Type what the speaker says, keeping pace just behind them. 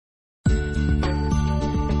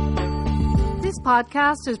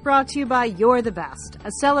podcast is brought to you by You're the Best,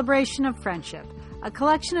 a celebration of friendship, a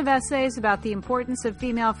collection of essays about the importance of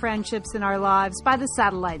female friendships in our lives by the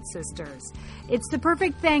Satellite Sisters. It's the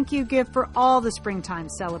perfect thank you gift for all the springtime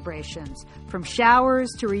celebrations, from showers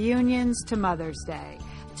to reunions to Mother's Day.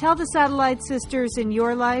 Tell the Satellite Sisters in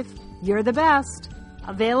your life, you're the best.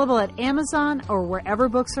 Available at Amazon or wherever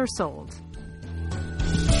books are sold.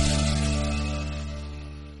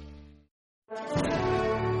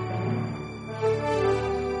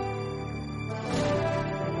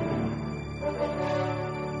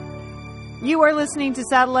 You are listening to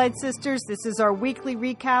Satellite Sisters. This is our weekly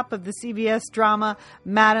recap of the CBS drama,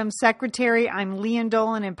 Madam Secretary. I'm Leanne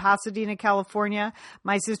Dolan in Pasadena, California.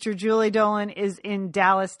 My sister Julie Dolan is in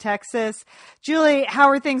Dallas, Texas. Julie, how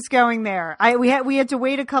are things going there? We had to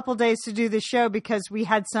wait a couple days to do the show because we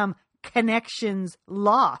had some connections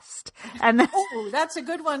lost. And that's a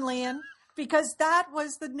good one, Leanne, because that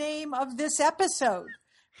was the name of this episode.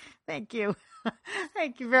 Thank you.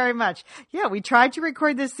 Thank you very much. Yeah, we tried to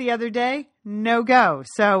record this the other day. No go.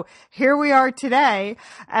 So here we are today,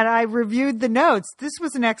 and I reviewed the notes. This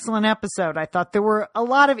was an excellent episode. I thought there were a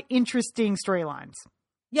lot of interesting storylines.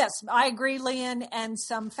 Yes, I agree, Leanne, and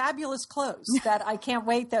some fabulous clothes that I can't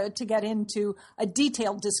wait to get into a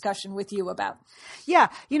detailed discussion with you about. Yeah.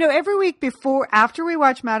 You know, every week after we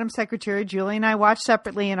watch Madam Secretary, Julie and I watch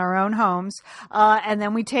separately in our own homes, and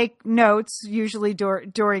then we take notes, usually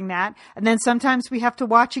during that. And then sometimes we have to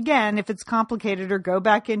watch again if it's complicated or go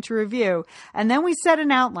back into review. And then we set an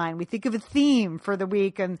outline. We think of a theme for the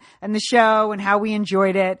week and the show and how we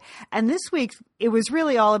enjoyed it. And this week, it was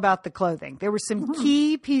really all about the clothing. There were some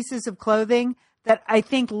key pieces of clothing that I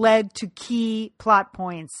think led to key plot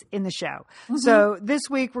points in the show. So this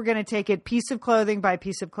week we're going to take it piece of clothing by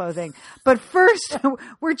piece of clothing. But first,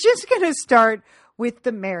 we're just going to start with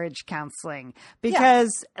the marriage counseling,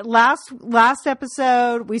 because last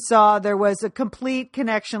episode we saw there was a complete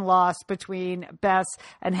connection lost between Bess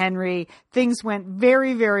and Henry. Things went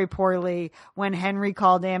very, very poorly when Henry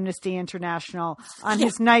called Amnesty International on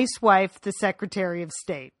his nice wife, the Secretary of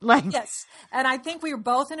State. Yes. And I think we were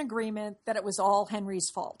both in agreement that it was all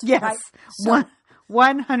Henry's fault. Yes. Right? So.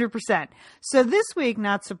 100%. So this week,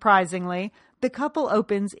 not surprisingly, the couple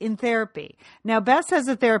opens in therapy. Now, Bess has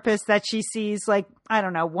a therapist that she sees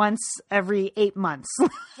once every 8 months.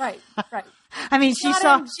 Right. I mean, she's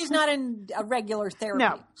not in a regular therapy.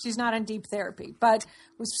 No. She's not in deep therapy. But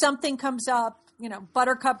if something comes up,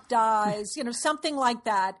 Buttercup dies, something like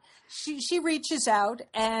that, she reaches out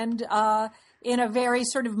and in a very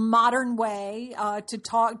sort of modern way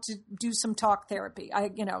to do some talk therapy.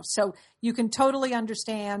 So you can totally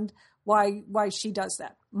understand why she does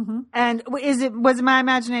that. Mm-hmm. And was it my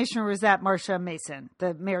imagination, or was that Marsha Mason,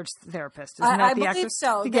 the marriage therapist? I believe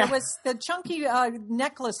so. There was the chunky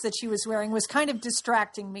necklace that she was wearing was kind of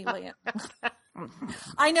distracting me, Leanne.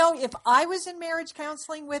 I know if I was in marriage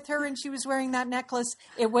counseling with her and she was wearing that necklace,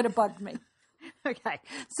 it would have bugged me. Okay.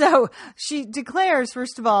 So she declares,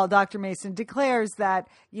 first of all, Dr. Mason declares that,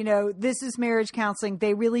 this is marriage counseling.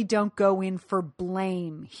 They really don't go in for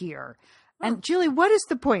blame here. And Julie, what is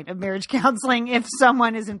the point of marriage counseling if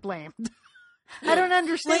someone isn't blamed? I don't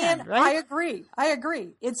understand. Leanne, right? I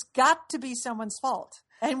agree. It's got to be someone's fault.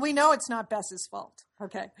 And we know it's not Bess's fault.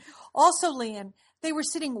 Okay. Also, Leanne, they were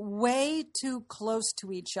sitting way too close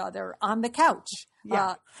to each other on the couch.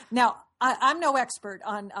 Yeah. Now, I'm no expert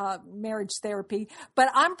on marriage therapy, but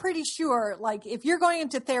I'm pretty sure, if you're going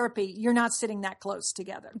into therapy, you're not sitting that close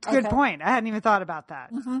together. Okay? Good point. I hadn't even thought about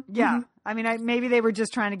that. Mm-hmm. Yeah. Mm-hmm. I mean, maybe they were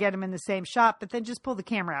just trying to get them in the same shot, but then just pull the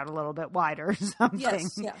camera out a little bit wider or something. Yes.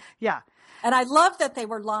 Yeah. Yeah. And I love that they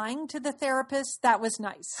were lying to the therapist. That was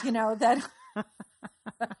nice. That.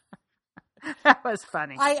 That was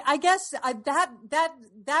funny. I guess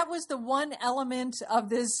that was the one element of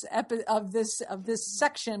this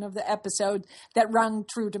section of the episode that rung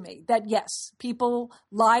true to me. That yes, people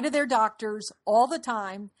lie to their doctors all the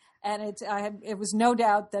time, and it was no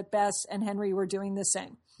doubt that Bess and Henry were doing the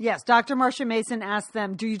same. Yes, Dr. Marsha Mason asked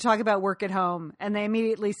them, "Do you talk about work at home?" And they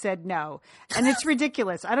immediately said no. And it's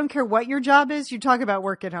ridiculous. I don't care what your job is, you talk about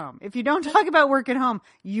work at home. If you don't talk about work at home,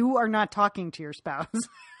 you are not talking to your spouse.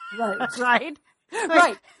 Right. Right?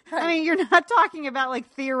 Right. I mean, you're not talking about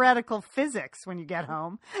theoretical physics when you get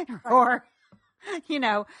home, or,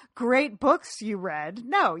 great books you read.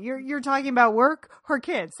 No, you're talking about work or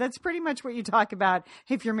kids. That's pretty much what you talk about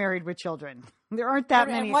if you're married with children. There aren't that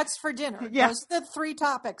many. And what's for dinner? Yeah. Those are the three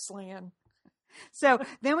topics, Leanne. So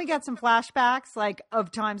then we got some flashbacks, like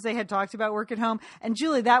of times they had talked about work at home. And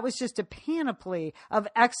Julie, that was just a panoply of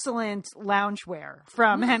excellent loungewear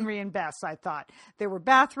from Henry and Bess, I thought. There were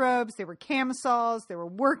bathrobes, there were camisoles, there were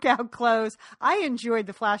workout clothes. I enjoyed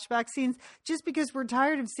the flashback scenes just because we're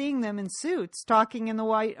tired of seeing them in suits talking in the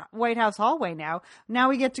White House hallway now. Now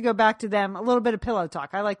we get to go back to them, a little bit of pillow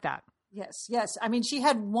talk. I like that. Yes, yes. I mean, she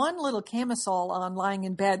had one little camisole on lying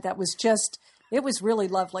in bed that was just... It was really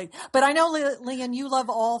lovely. But I know, Lian, you love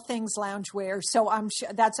all things loungewear, so I'm sure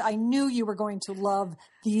I knew you were going to love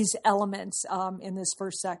these elements in this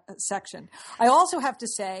first section. I also have to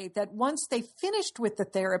say that once they finished with the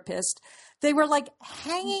therapist, they were like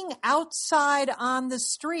hanging outside on the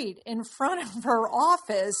street in front of her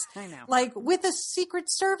office, I know. like with a Secret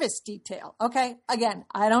Service detail. Okay, again,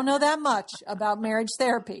 I don't know that much about marriage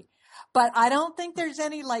therapy, but I don't think there's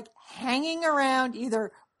any like hanging around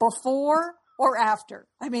either before or after.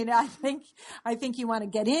 I mean, I think you want to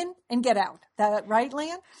get in and get out. That right,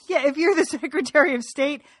 Lian? Yeah, if you're the Secretary of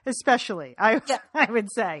State, especially, I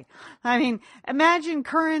would say. I mean, imagine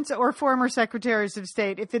current or former Secretaries of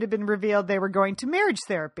State if it had been revealed they were going to marriage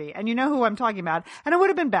therapy. And you know who I'm talking about. And it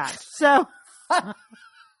would have been bad. So,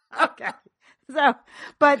 okay. So,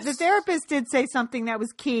 but the therapist did say something that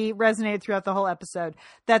was key, resonated throughout the whole episode,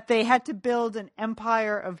 that they had to build an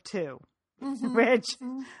empire of two. Mm-hmm. Which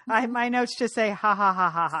my notes just say ha ha ha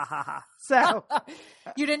ha ha ha ha. So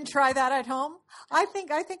you didn't try that at home? I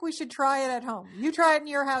think we should try it at home. You try it in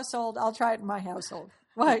your household. I'll try it in my household.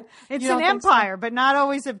 What? It's an empire, but not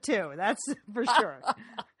always of two. That's for sure.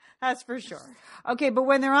 That's for sure. Okay, but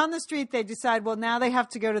when they're on the street, they decide, well, now they have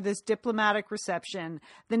to go to this diplomatic reception,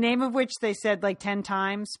 the name of which they said like 10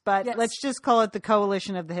 times, but let's just call it the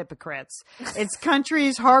Coalition of the Hypocrites. It's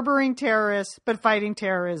countries harboring terrorists, but fighting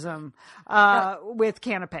terrorism with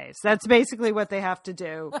canapes. That's basically what they have to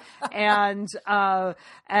do. And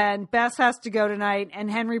Bess has to go tonight,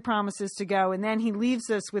 and Henry promises to go, and then he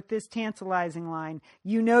leaves us with this tantalizing line,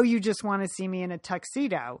 "You know you just want to see me in a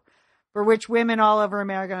tuxedo," for which women all over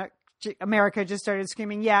America just started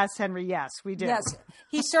screaming, "Yes, Henry, yes, we do." Yes.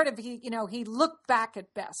 He looked back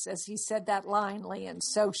at Bess as he said that line, Lian,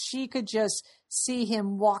 so she could just see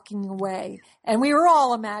him walking away. And we were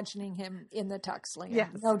all imagining him in the tux, Lian, yes.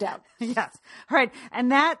 No doubt. Yes. All right. And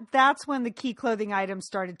that's when the key clothing items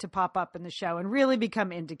started to pop up in the show and really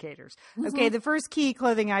become indicators. Mm-hmm. Okay. The first key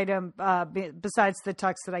clothing item, besides the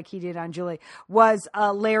tux that I keyed in on, Julie, was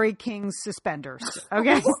Larry King's suspenders.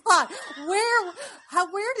 Okay.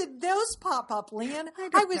 Where did those pop up, Lian?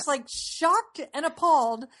 I was like shocked and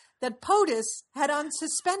appalled that POTUS had on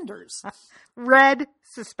suspenders. Red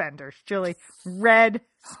suspenders, Julie. Red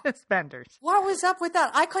suspenders. What was up with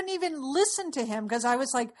that? I couldn't even listen to him because I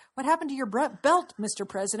was like, what happened to your belt, Mr.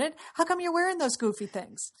 President? How come you're wearing those goofy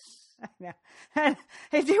things? I know. And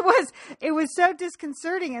it was so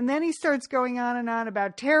disconcerting. And then he starts going on and on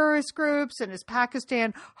about terrorist groups and is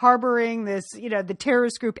Pakistan harboring this, the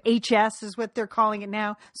terrorist group HS is what they're calling it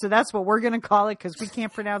now. So that's what we're going to call it because we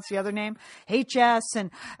can't pronounce the other name, HS.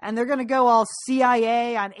 And they're going to go all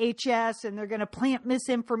CIA on HS and they're going to plant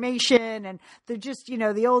misinformation. And they're just,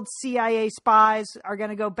 the old CIA spies are going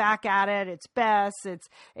to go back at it. It's Bess,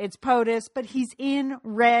 it's POTUS, but he's in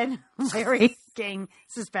red Larry King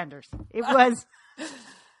suspenders. It was.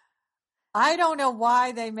 I don't know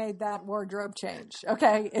why they made that wardrobe change.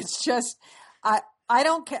 Okay. It's just, I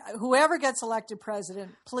don't care. Whoever gets elected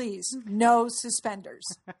president, please, no suspenders.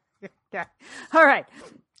 Okay. All right.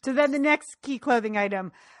 So then the next key clothing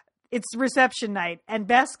item, it's reception night. And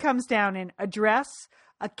Bess comes down in a dress,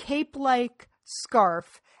 a cape-like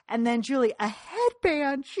scarf, and then Julie, a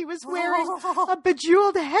headband. She was wearing a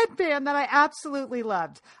bejeweled headband that I absolutely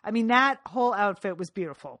loved. I mean, that whole outfit was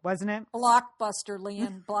beautiful, wasn't it? Blockbuster,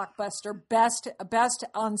 Lian, blockbuster. Best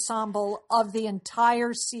ensemble of the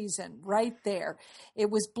entire season right there. It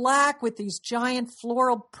was black with these giant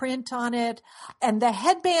floral print on it. And the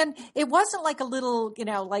headband, it wasn't like a little,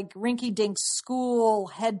 like rinky-dink school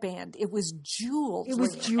headband. It was jeweled. It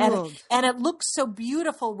was jeweled. And it looked so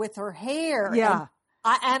beautiful with her hair. Yeah.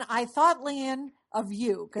 And I thought, Lian, of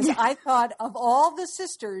you, because I thought of all the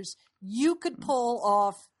sisters, you could pull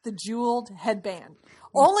off the jeweled headband.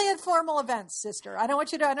 Only at formal events, sister. I don't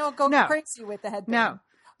want you to, go crazy with the headband. No.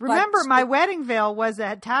 Remember, my wedding veil was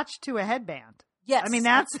attached to a headband. Yes. I mean,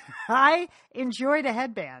 I enjoyed a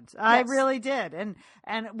headband. Yes. I really did.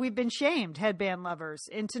 And we've been shamed, headband lovers,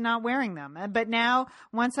 into not wearing them. But now,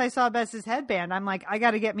 once I saw Bess's headband, I'm like, I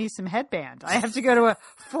got to get me some headband. I have to go to a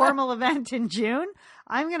formal event in June.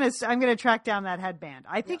 I'm gonna track down that headband.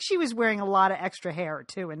 I think she was wearing a lot of extra hair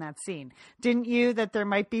too in that scene. Didn't you? That there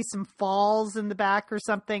might be some falls in the back or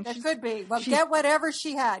something. That could be. Well, get whatever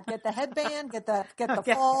she had. Get the headband. Get the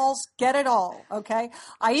falls. Get it all. Okay.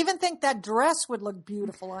 I even think that dress would look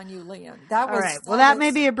beautiful on you, Leon. That was all right. Well, that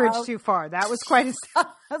may be a bridge too far. That was quite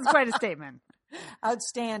a statement.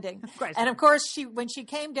 Outstanding. And of course, when she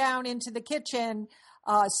came down into the kitchen,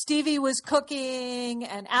 Stevie was cooking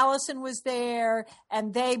and Allison was there,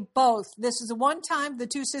 and this is the one time the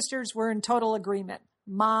two sisters were in total agreement.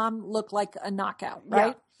 Mom looked like a knockout,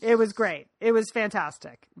 right? Yeah, it was great. It was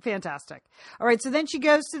fantastic. Fantastic. All right. So then she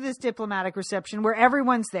goes to this diplomatic reception where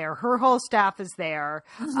everyone's there. Her whole staff is there.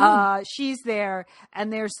 Mm-hmm. She's there,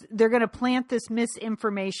 and they're going to plant this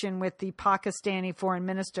misinformation with the Pakistani foreign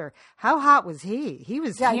minister. How hot was he? He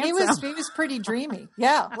was handsome. He was pretty dreamy.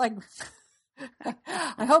 Yeah. Like,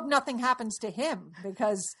 I hope nothing happens to him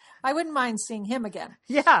because I wouldn't mind seeing him again.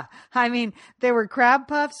 Yeah. I mean, there were crab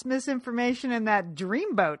puffs, misinformation, and that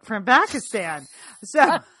dreamboat from Pakistan.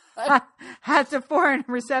 So at the foreign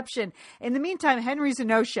reception. In the meantime, Henry's a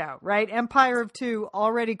no-show, right? Empire of Two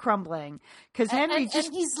already crumbling. Because Henry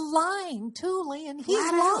and he's lying too, Leon.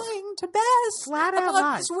 He's lying to Bess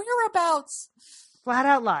about his whereabouts. Flat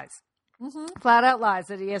out lies. Mm-hmm. Flat out lies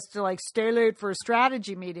that he has to stay late for a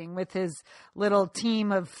strategy meeting with his little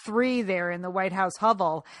team of 3 there in the White House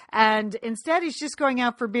hovel. And instead he's just going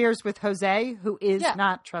out for beers with Jose, who is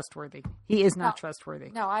not trustworthy. He is not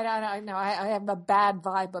trustworthy. No, I have a bad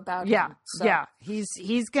vibe about him. So. Yeah.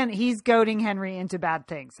 He's goading Henry into bad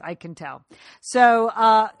things. I can tell. So,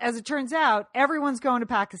 as it turns out, everyone's going to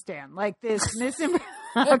Pakistan. Like this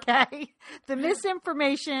okay. The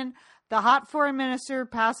misinformation. The hot foreign minister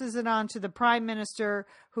passes it on to the prime minister,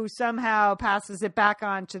 who somehow passes it back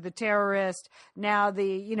on to the terrorist. Now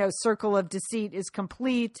the, circle of deceit is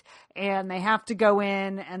complete, and they have to go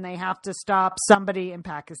in and they have to stop somebody in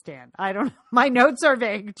Pakistan. I don't know. My notes are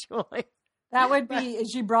vague, Julie. That would be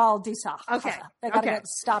Gibral Disa. Okay. They got to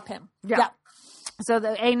stop him. Yeah. So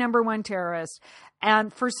the number 1 terrorist.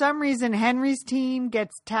 And for some reason, Henry's team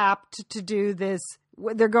gets tapped to do this.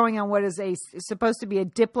 They're going on what is supposed to be a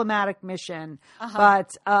diplomatic mission, but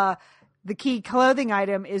the key clothing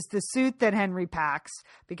item is the suit that Henry packs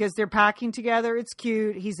because they're packing together. It's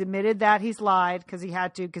cute. He's admitted that he's lied because he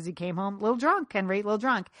had to, because he came home a little drunk, Henry, a little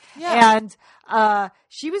drunk. Yeah. And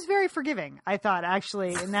she was very forgiving, I thought,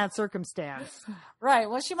 actually, in that circumstance. Right.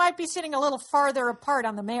 Well, she might be sitting a little farther apart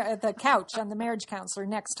on the couch on the marriage counselor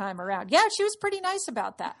next time around. Yeah, she was pretty nice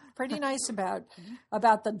about that. Pretty nice about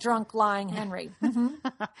the drunk, lying Henry. Mm-hmm.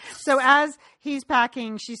 So as he's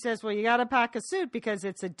packing, she says, well, you got to pack a suit because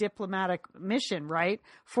it's a diplomatic mission, right?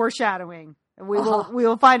 Foreshadowing. We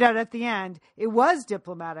will find out at the end. It was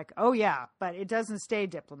diplomatic. Oh, yeah, but it doesn't stay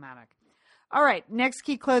diplomatic. All right, next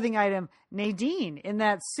key clothing item, Nadine in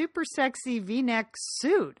that super sexy V-neck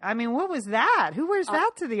suit. I mean, what was that? Who wears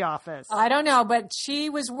that to the office? I don't know, but she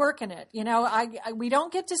was working it. We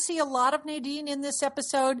don't get to see a lot of Nadine in this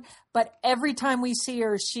episode, but every time we see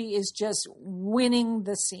her, she is just winning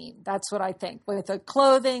the scene. That's what I think. With the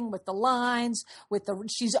clothing, with the lines,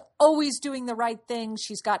 she's always doing the right thing.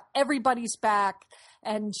 She's got everybody's back,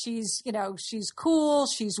 and she's cool.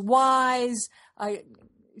 She's wise.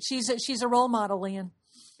 She's a role model, Leon.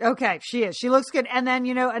 Okay, she is. She looks good. And then,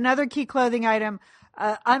 another key clothing item,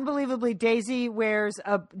 unbelievably, Daisy wears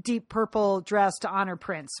a deep purple dress to honor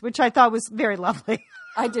Prince, which I thought was very lovely.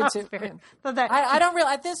 I did too. I don't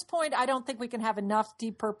really, at this point, I don't think we can have enough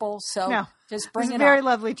deep purple. So just bring it up. It's a very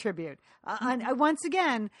lovely tribute. And once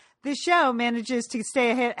again, this show manages to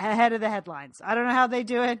stay ahead of the headlines. I don't know how they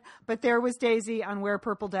do it, but there was Daisy on Wear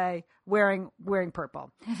Purple Day wearing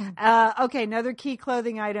purple. Mm-hmm. Okay, another key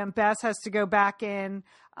clothing item. Bess has to go back in,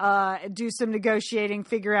 do some negotiating,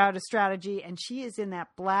 figure out a strategy, and she is in that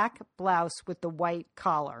black blouse with the white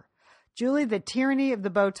collar. Julie, the tyranny of the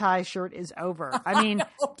bow tie shirt is over. I mean,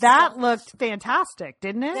 that looked fantastic,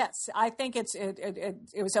 didn't it? Yes, I think it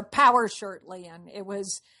was a power shirt, Leon. It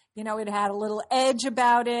was, it had a little edge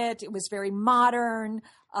about it. It was very modern.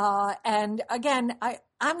 And again,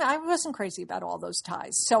 I wasn't crazy about all those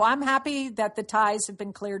ties. So I'm happy that the ties have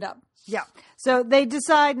been cleared up. Yeah. So they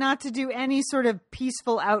decide not to do any sort of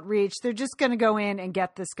peaceful outreach. They're just going to go in and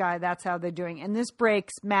get this guy. That's how they're doing. And this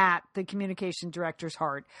breaks Matt, the communication director's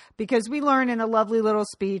heart, because we learn in a lovely little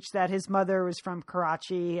speech that his mother was from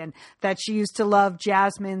Karachi and that she used to love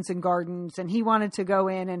jasmines and gardens. And he wanted to go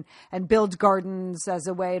in and build gardens as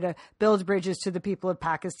a way to build bridges to the people of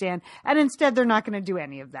Pakistan. And instead, they're not going to do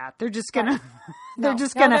any of that. They're just going to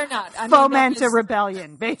foment a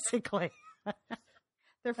rebellion, basically.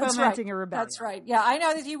 They're fomenting a rebellion. That's right. Yeah, I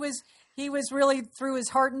know that he He was really threw his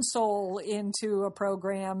heart and soul into a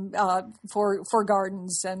program for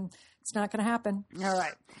gardens, and it's not going to happen. All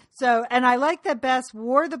right. So, and I like that Bess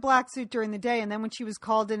wore the black suit during the day, and then when she was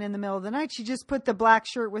called in the middle of the night, she just put the black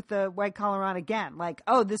shirt with the white collar on again. Like,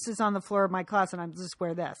 oh, this is on the floor of my class, and I'm just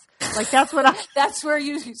wear this. Like, that's what That's where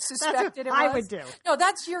you suspected it was? I would do. No,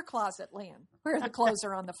 that's your closet, Lian, where the clothes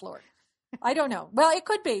are on the floor. I don't know. Well, it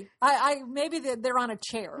could be. I maybe they're on a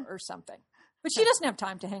chair or something. But she doesn't have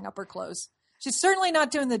time to hang up her clothes. She's certainly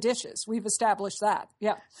not doing the dishes. We've established that.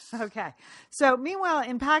 Yeah. Okay. So meanwhile,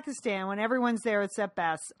 in Pakistan, when everyone's there except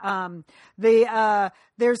Bess,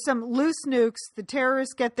 there's some loose nukes. The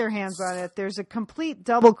terrorists get their hands on it. There's a complete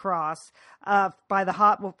double cross by the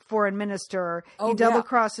hot foreign minister. He double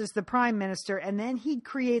crosses the prime minister, and then he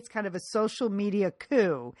creates kind of a social media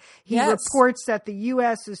coup. He reports that the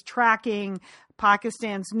U.S. is tracking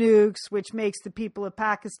Pakistan's nukes, which makes the people of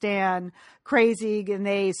Pakistan crazy, and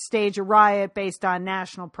they stage a riot based on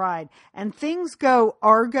national pride. And things go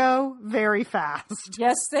Argo very fast.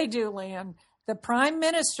 Yes, they do, Lian. The prime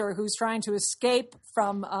minister, who's trying to escape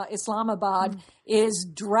from Islamabad, is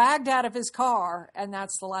dragged out of his car, and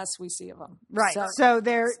that's the last we see of him. Right. So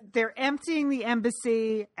they're emptying the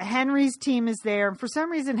embassy. Henry's team is there, and for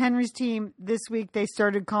some reason, Henry's team this week they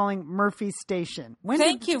started calling Murphy Station.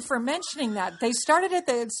 Thank you for mentioning that. They started at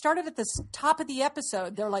the top of the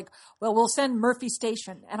episode. They're like, "Well, we'll send Murphy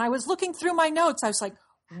Station," and I was looking through my notes. I was like,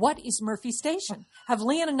 "What is Murphy Station? Have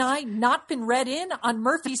Lian and I not been read in on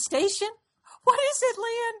Murphy Station? What is it,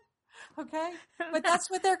 Lian?" Okay. But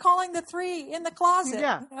that's what they're calling the three in the closet.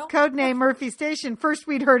 Yeah. You know? Code name Murphy Station. First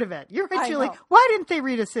we'd heard of it. You're right, Julie. Why didn't they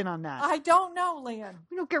read us in on that? I don't know, Lian.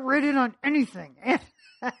 We don't get read in on anything.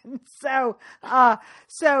 And so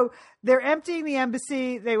they're emptying the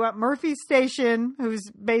embassy. They want Murphy Station,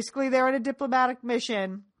 who's basically there on a diplomatic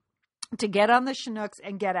mission, to get on the Chinooks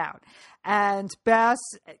and get out. And Bess,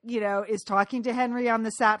 is talking to Henry on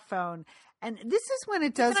the sat phone. And this is when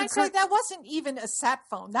it does. Can I say that wasn't even a sat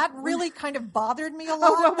phone? That really kind of bothered me a lot.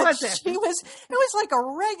 Oh, what was it? It was like a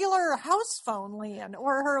regular house phone, Lian,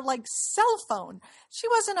 or her like cell phone. She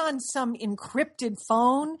wasn't on some encrypted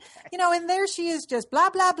phone, and there she is just blah,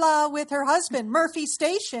 blah, blah with her husband, Murphy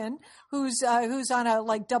Station, who's on a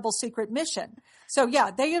like double secret mission. So yeah,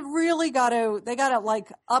 they really gotta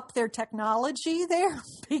like up their technology there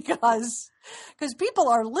because people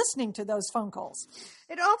are listening to those phone calls.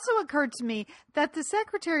 It also occurred to me that the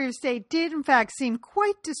Secretary of State did, in fact, seem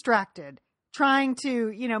quite distracted trying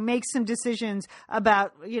to, make some decisions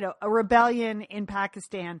about, a rebellion in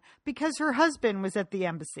Pakistan because her husband was at the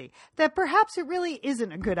embassy. That perhaps it really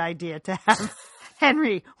isn't a good idea to have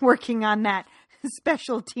Henry working on that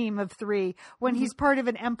special team of three when he's part of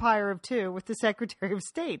an empire of two with the Secretary of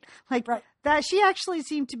State. That she actually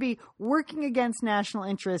seemed to be working against national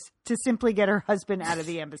interests to simply get her husband out of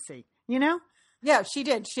the embassy, Yeah, she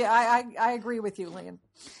did. I agree with you, Lian.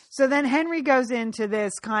 So then Henry goes into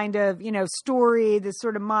this kind of, story, this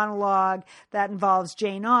sort of monologue that involves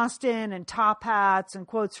Jane Austen and top hats and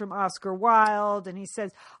quotes from Oscar Wilde. And he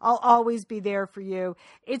says, "I'll always be there for you."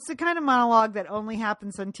 It's the kind of monologue that only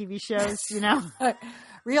happens on TV shows,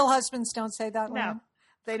 Real husbands don't say that, Lian. No,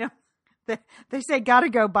 they don't. They say, "Gotta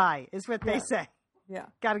go by," is what they say. Yeah.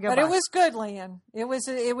 Gotta go by. by. But it was good, Lian. It was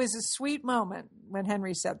a sweet moment when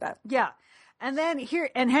Henry said that. Yeah. And then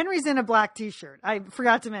Henry's in a black T-shirt. I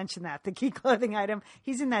forgot to mention that. The key clothing item,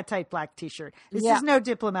 he's in that tight black T-shirt. This is no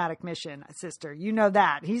diplomatic mission, sister. You know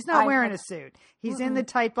that. He's not wearing a suit. He's in the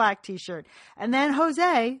tight black T-shirt. And then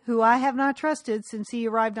Jose, who I have not trusted since he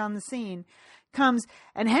arrived on the scene, comes,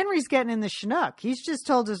 and Henry's getting in the Chinook. He's just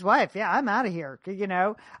told his wife, "Yeah, I'm out of here.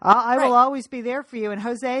 I will always be there for you." And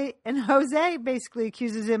Jose basically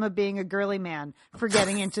accuses him of being a girly man for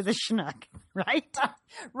getting into the Chinook, right?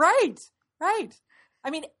 Right. I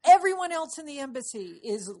mean, everyone else in the embassy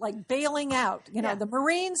is like bailing out. The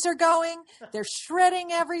Marines are going. They're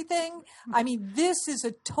shredding everything. I mean, this is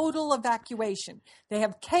a total evacuation. They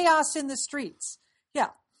have chaos in the streets. Yeah.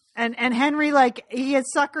 And Henry, he had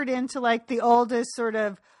suckered into the oldest sort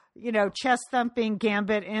of, chest thumping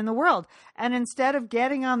gambit in the world. And instead of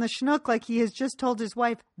getting on the Chinook like he has just told his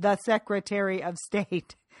wife, the Secretary of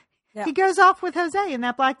State, he goes off with Jose in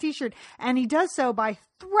that black T-shirt. And he does so by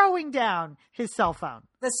throwing down his cell phone.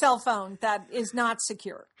 The cell phone that is not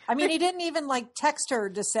secure. I mean, he didn't even text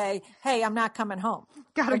her to say, "Hey, I'm not coming home.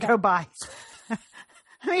 Gotta go by." I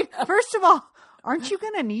mean, first of all, aren't you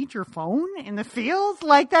going to need your phone in the field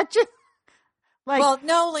like that? Well,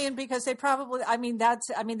 no, Lian, because they probably,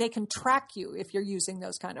 they can track you if you're using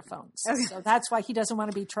those kind of phones. Okay. So that's why he doesn't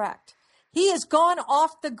want to be tracked. He has gone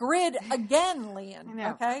off the grid again, Lian.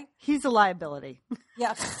 Okay? He's a liability.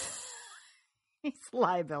 Yeah. He's a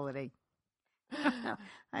liability.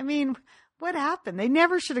 I mean, what happened? They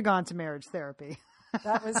never should have gone to marriage therapy.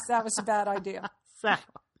 That was a bad idea.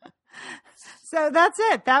 So that's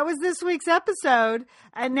it. That was this week's episode.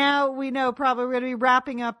 And now we know probably we're going to be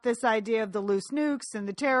wrapping up this idea of the loose nukes and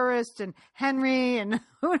the terrorists and Henry and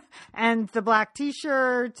the black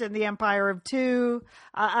T-shirt and the Empire of Two.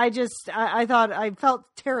 I thought I felt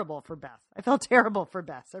terrible for Beth.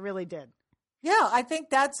 I really did. Yeah, I think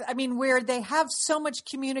where they have so much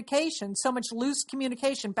communication, so much loose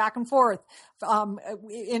communication back and forth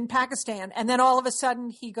in Pakistan. And then all of a sudden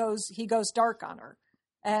he goes dark on her.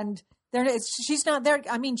 And she's not there.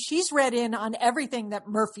 I mean, she's read in on everything that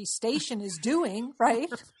Murphy Station is doing, right?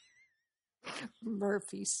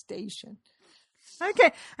 Murphy Station.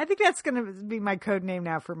 Okay. I think that's going to be my code name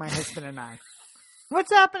now for my husband and I.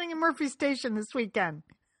 What's happening in Murphy Station this weekend?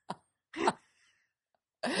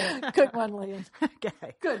 Good one, Lian.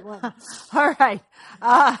 Okay. Good one. All right.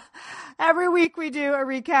 Every week we do a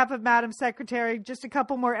recap of Madam Secretary. Just a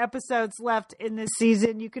couple more episodes left in this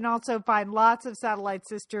season. You can also find lots of Satellite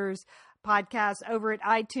Sisters podcasts over at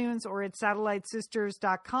iTunes or at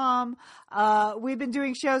satellitesisters.com. We've been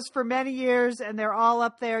doing shows for many years and they're all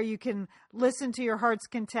up there. You can listen to your heart's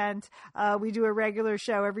content. We do a regular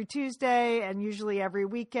show every Tuesday and usually every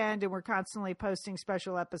weekend, and we're constantly posting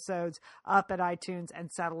special episodes up at iTunes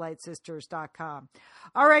and satellitesisters.com.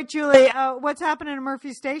 All right, Julie, what's happening in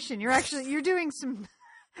Murphy Station? You're doing some,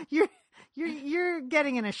 You're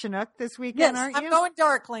getting in a Chinook this weekend, aren't you? I'm going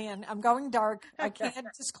dark, Lian. I'm going dark. Okay. I can't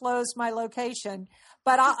disclose my location,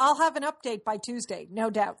 but I'll have an update by Tuesday, no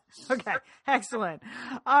doubt. Okay, excellent.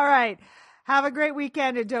 All right. Have a great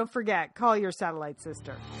weekend, and don't forget, call your satellite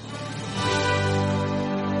sister.